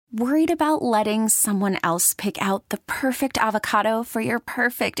Worried about letting someone else pick out the perfect avocado for your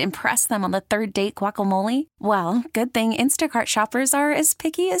perfect impress them on the third date guacamole? Well, good thing Instacart shoppers are as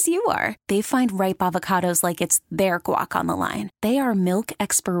picky as you are. They find ripe avocados like it's their guac on the line. They are milk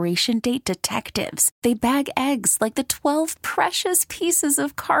expiration date detectives. They bag eggs like the 12 precious pieces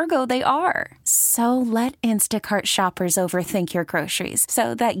of cargo they are. So let Instacart shoppers overthink your groceries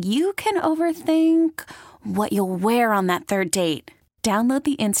so that you can overthink what you'll wear on that third date. Download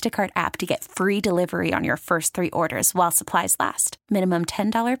the Instacart app to get free delivery on your first 3 orders while supplies last. Minimum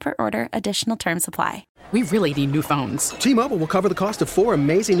 $10 per order. Additional terms apply. We really need new phones. T-Mobile will cover the cost of 4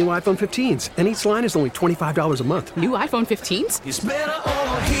 amazing new iPhone 15s, and each line is only $25 a month. New iPhone 15s? It's better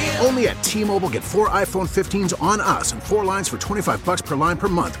over here. Only at T-Mobile, get 4 iPhone 15s on us and 4 lines for $25 per line per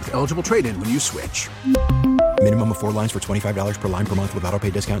month with eligible trade-in when you switch. Minimum of 4 lines for $25 per line per month with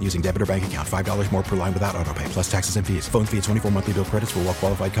autopay discount using debit or bank account. $5 more per line without autopay, plus taxes and fees. Phone fee at 24 monthly bill credits for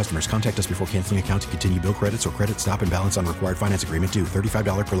well-qualified customers. Contact us before canceling account to continue bill credits or credit stop and balance on required finance agreement due.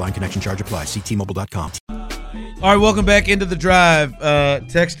 $35 per line connection charge applies. See T-Mobile.com. All right, welcome back into the drive.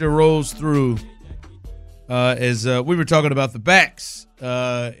 Texter rolls through as we were talking about the backs.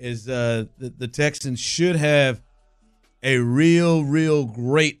 The Texans should have a real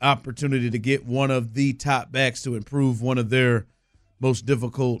great opportunity to get one of the top backs to improve one of their most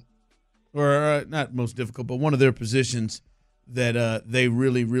difficult, or not most difficult, but one of their positions that they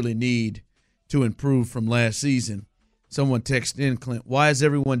really need to improve from last season. Someone texted in, Clint, why is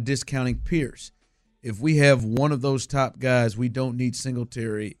everyone discounting Pierce? If we have one of those top guys, we don't need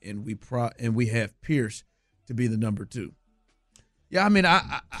Singletary, and we have Pierce to be the number 2. Yeah, I mean,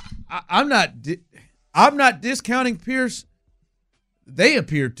 I'm not discounting Pierce. They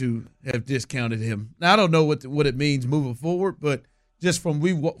appear to have discounted him. Now I don't know what it means moving forward, but just from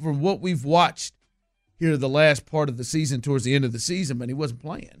what we've watched here the last part of the season, towards the end of the season, man, he wasn't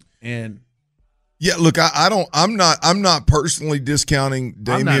playing. And yeah, look, I'm not personally discounting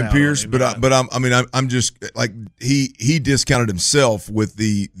Dameon Pierce, but I'm just like he discounted himself with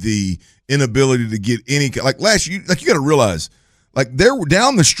the inability to get any, like last year. Like, you got to realize, like, there were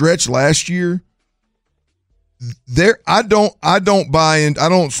down the stretch last year. I don't buy in. I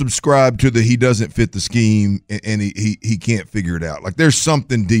don't subscribe to the he doesn't fit the scheme and he can't figure it out. Like, there's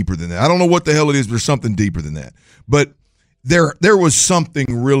something deeper than that. I don't know what the hell it is, but there's something deeper than that. But there was something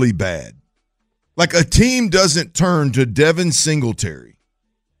really bad. Like, a team doesn't turn to Devin Singletary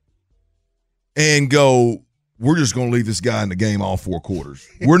and go, we're just going to leave this guy in the game all 4 quarters.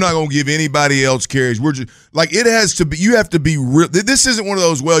 We're not going to give anybody else carries. We're just like, it has to be, you have to be real. This isn't one of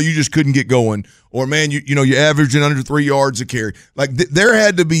those, well, you just couldn't get going, or man, you're averaging under 3 yards a carry. Like, there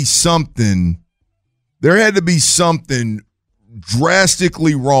had to be something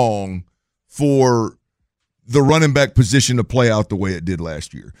drastically wrong for the running back position to play out the way it did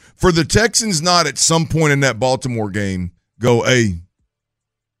last year. For the Texans not at some point in that Baltimore game go, hey,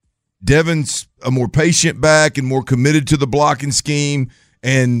 Devin's a more patient back and more committed to the blocking scheme,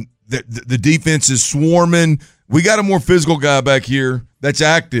 and the defense is swarming. We got a more physical guy back here that's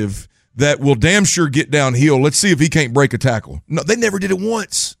active that will damn sure get downhill. Let's see if he can't break a tackle. No, they never did it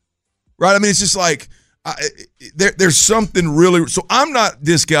once, right? I mean, it's just like there's something really. So I'm not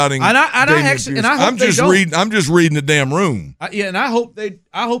discounting. I'm just reading the damn room. And I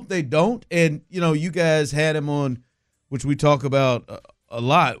hope they don't. And you guys had him on, which we talk about a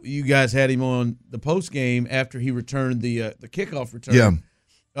lot. You guys had him on the post game after he returned the kickoff return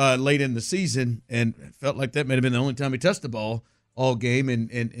late in the season, and it felt like that may have been the only time he touched the ball all game, and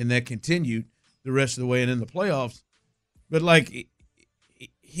that continued the rest of the way and in the playoffs. But like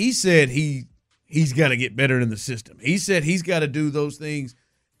he said, he's got to get better in the system. He said he's got to do those things,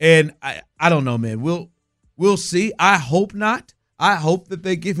 and I don't know, man. We'll see. I hope not. I hope that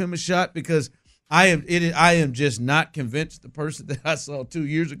they give him a shot, because I am just not convinced the person that I saw 2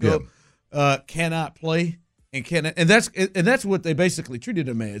 years ago cannot play and that's what they basically treated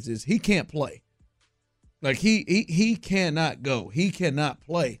him as, is he can't play. Like he cannot go. He cannot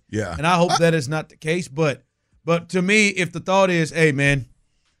play. Yeah. And I hope that is not the case. But to me, if the thought is, hey man,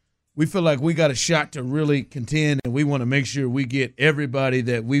 we feel like we got a shot to really contend, and we want to make sure we get everybody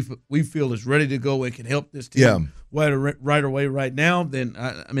that we feel is ready to go and can help this team right away right now, then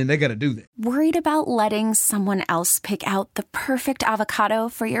I mean, they got to do that. Worried about letting someone else pick out the perfect avocado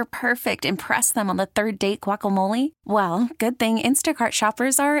for your perfect impress them on the third date guacamole? Well, good thing Instacart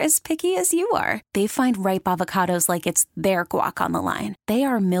shoppers are as picky as you are. They find ripe avocados like it's their guac on the line. They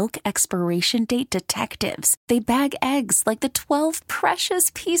are milk expiration date detectives. They bag eggs like the 12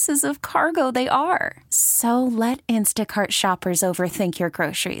 precious pieces of cargo they are. So let Instacart shoppers overthink your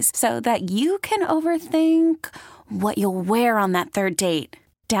groceries so that you can overthink what you'll wear on that third date.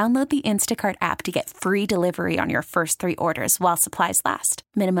 Download the Instacart app to get free delivery on your first 3 orders while supplies last.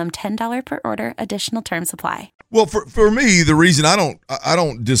 Minimum $10 per order. Additional terms apply. Well, for me, the reason I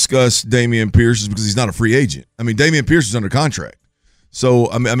don't discuss Dameon Pierce is because he's not a free agent. I mean, Dameon Pierce is under contract,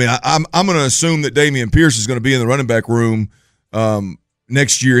 so I'm going to assume that Dameon Pierce is going to be in the running back room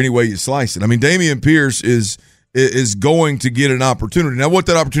next year any way you slice it. I mean, Dameon Pierce is going to get an opportunity. Now, what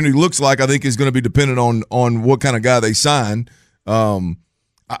that opportunity looks like, I think, is going to be dependent on what kind of guy they sign.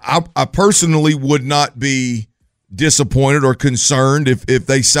 I personally would not be disappointed or concerned if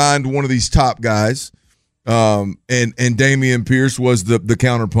they signed one of these top guys. And Dameon Pierce was the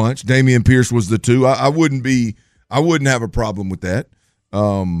counterpunch. Dameon Pierce was the 2. I wouldn't have a problem with that.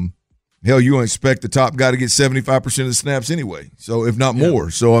 Hell, you don't expect the top guy to get 75% of the snaps anyway, so if not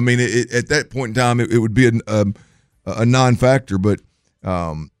more. So I mean, at that point in time, it would be a non-factor. But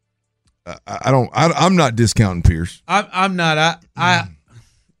I'm not discounting Pierce. I'm not.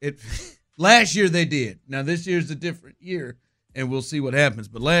 Last year they did. Now this year's a different year, and we'll see what happens.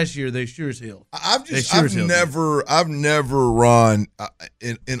 But last year they sure as hell. I've never run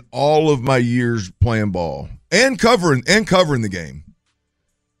in all of my years playing ball and covering the game.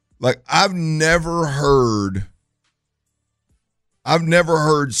 Like I've never heard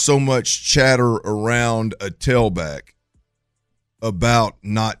so much chatter around a tailback about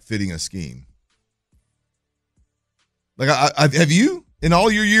not fitting a scheme. Like have you? In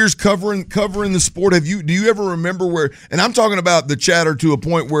all your years covering the sport, do you ever remember where? And I'm talking about the chatter to a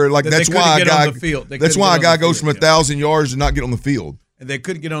point where, like, that's why a guy goes from 1,000 yards to not get on the field. And they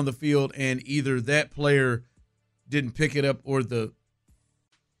couldn't get on the field, and either that player didn't pick it up, or the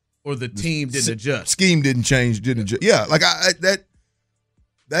team didn't adjust. Scheme didn't change, didn't adjust. Yeah, like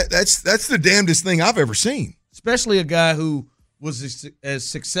that's the damnedest thing I've ever seen. Especially a guy who was as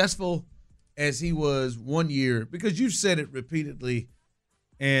successful as he was one year, because you've said it repeatedly.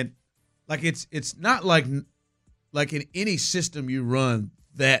 And like it's not like in any system you run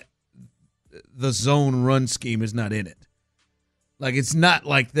that the zone run scheme is not in it. Like it's not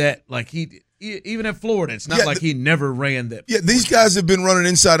like that. Like even at Florida, it's not like he never ran that. Yeah, these guys have been running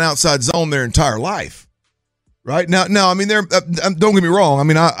inside outside zone their entire life, right? Now I mean, don't get me wrong. I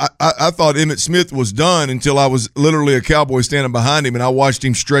mean, I thought Emmitt Smith was done until I was literally a Cowboy standing behind him, and I watched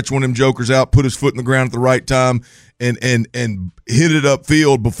him stretch one of them jokers out, put his foot in the ground at the right time, and hit it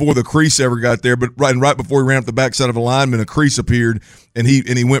upfield before the crease ever got there. But right before he ran up the backside of a lineman, a crease appeared, and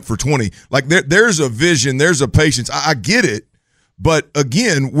he went for 20. Like there's a vision, there's a patience. I get it, but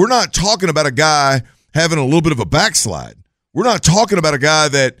again, we're not talking about a guy having a little bit of a backslide. We're not talking about a guy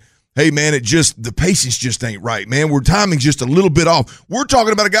that, hey man, the patience just ain't right, man. Timing's just a little bit off. We're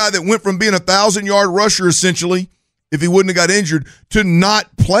talking about a guy that went from being 1,000-yard rusher essentially, if he wouldn't have got injured, to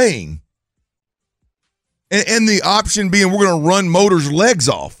not playing. And the option being we're going to run Motor's legs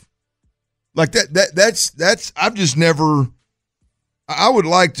off. Like that's I've just never. I would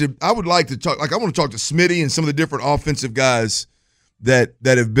like to talk. Like I want to talk to Smitty and some of the different offensive guys that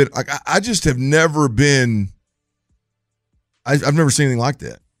have been. Like I just have never been. I've never seen anything like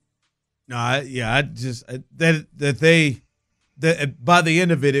that. No, that by the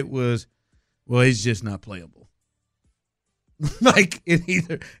end of it was, well, he's just not playable. Like in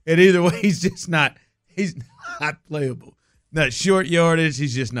either way, he's just not. He's not playable. Not short yardage.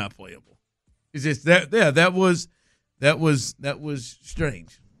 He's just not playable. It's just that. Yeah, that was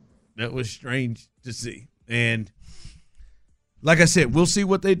strange. That was strange to see. And like I said, we'll see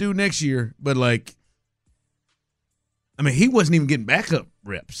what they do next year. But like, I mean, he wasn't even getting backup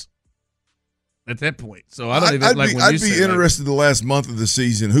reps at that point. So I don't even I'd be interested the last month of the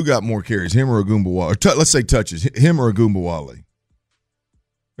season. Who got more carries, him or Agumbawale? Let's say touches, him or Agumbawale.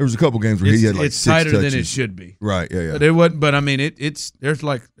 There was a couple games where he had like it's 6 tighter touches. than it should be. Right, yeah. But it wasn't. But I mean,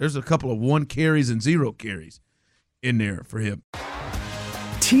 there's a couple of 1 carries and 0 carries in there for him.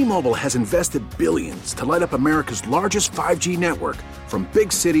 T-Mobile has invested billions to light up America's largest 5G network, from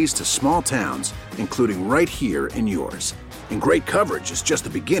big cities to small towns, including right here in yours. And great coverage is just the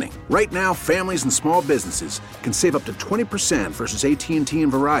beginning. Right now, families and small businesses can save up to 20% versus AT&T and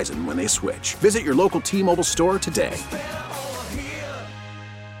Verizon when they switch. Visit your local T-Mobile store today.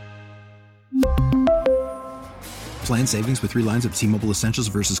 Plan savings with 3 lines of T-Mobile Essentials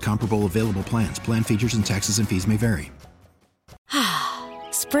versus comparable available plans. Plan features and taxes and fees may vary.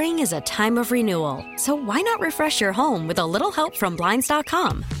 Spring is a time of renewal, so why not refresh your home with a little help from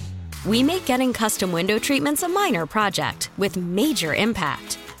Blinds.com? We make getting custom window treatments a minor project with major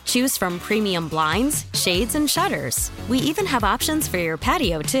impact. Choose from premium blinds, shades, and shutters. We even have options for your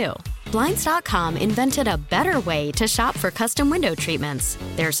patio, too. Blinds.com invented a better way to shop for custom window treatments.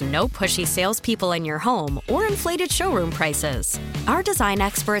 There's no pushy salespeople in your home or inflated showroom prices. Our design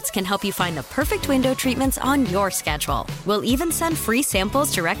experts can help you find the perfect window treatments on your schedule. We'll even send free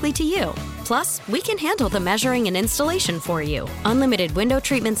samples directly to you. Plus, we can handle the measuring and installation for you. Unlimited window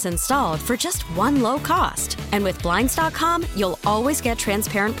treatments installed for just one low cost. And with Blinds.com, you'll always get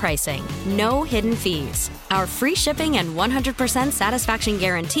transparent pricing. No hidden fees. Our free shipping and 100% satisfaction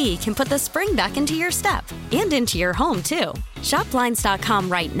guarantee can put the spring back into your step and into your home, too. Shop Blinds.com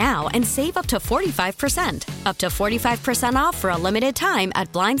right now and save up to 45%. Up to 45% off for a limited time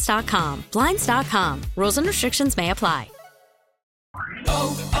at Blinds.com. Blinds.com. Rules and restrictions may apply.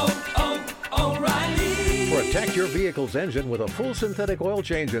 O'Reilly. Protect your vehicle's engine with a full synthetic oil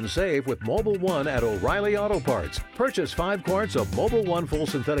change and save with Mobile One at O'Reilly Auto Parts. Purchase 5 quarts of Mobile One full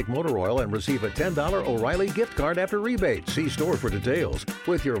synthetic motor oil and receive a $10 O'Reilly gift card after rebate. See store for details.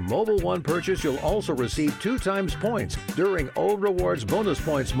 With your Mobile One purchase, you'll also receive 2 times points during O Rewards Bonus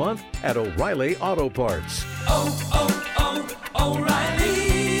Points Month at O'Reilly Auto Parts.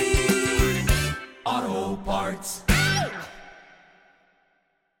 O'Reilly Auto Parts.